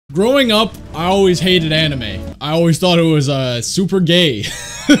Growing up, I always hated anime. I always thought it was super gay.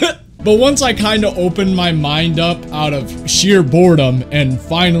 But once I kind of opened my mind up out of sheer boredom and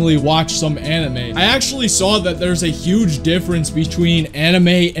finally watched some anime, I actually saw that there's a huge difference between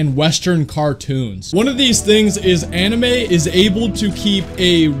anime and Western cartoons. One of these things is anime is able to keep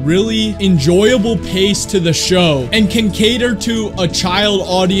a really enjoyable pace to the show and can cater to a child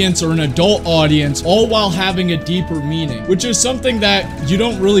audience or an adult audience, all while having a deeper meaning, which is something that you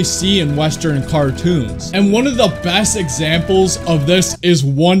don't really see in Western cartoons. And one of the best examples of this is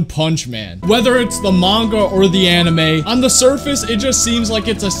Punch Man. Whether it's the manga or the anime, on the surface it just seems like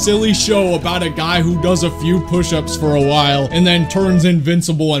it's a silly show about a guy who does a few push-ups for a while and then turns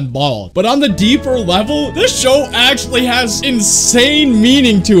invincible and bald. But on the deeper level, this show actually has insane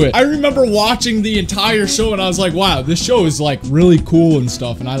meaning to it. I remember watching the entire show and I was like, wow, this show is like really cool and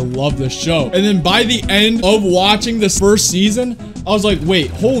stuff, and I love this show. And then by the end of watching this first season, I was like,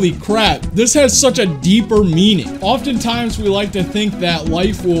 wait, holy crap, this has such a deeper meaning. Oftentimes we like to think that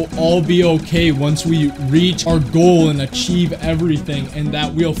life will all be okay once we reach our goal and achieve everything, and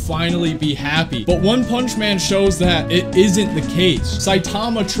that we'll finally be happy. But One Punch Man shows that it isn't the case.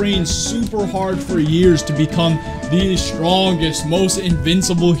 Saitama trained super hard for years to become the strongest, most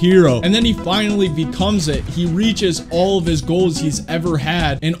invincible hero, and then he finally becomes it. He reaches all of his goals he's ever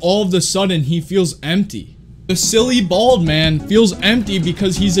had, and all of a sudden he feels empty. The silly bald man feels empty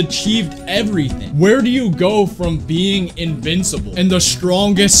because he's achieved everything. Where do you go from being invincible and the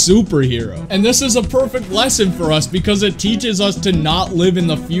strongest superhero? And this is a perfect lesson for us because it teaches us to not live in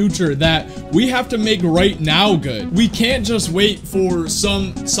the future, that we have to make right now good. We can't just wait for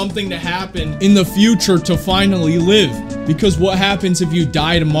something to happen in the future to finally live, because what happens if you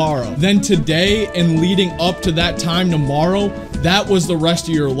die tomorrow? Then today and leading up to that time tomorrow, that was the rest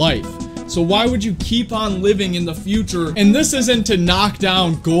of your life. So why would you keep on living in the future? And this isn't to knock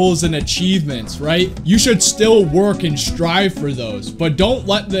down goals and achievements, right? You should still work and strive for those, but don't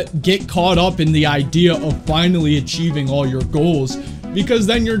let that get caught up in the idea of finally achieving all your goals, because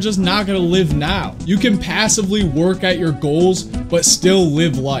then you're just not gonna live now. You can passively work at your goals, but still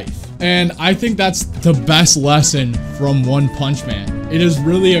live life. And I think that's the best lesson from One Punch Man. It is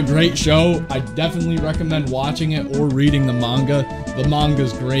really a great show. I definitely recommend watching it or reading the manga. The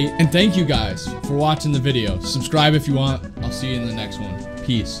manga's great. And thank you guys for watching the video. Subscribe if you want. I'll see you in the next one.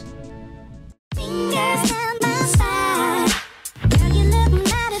 Peace.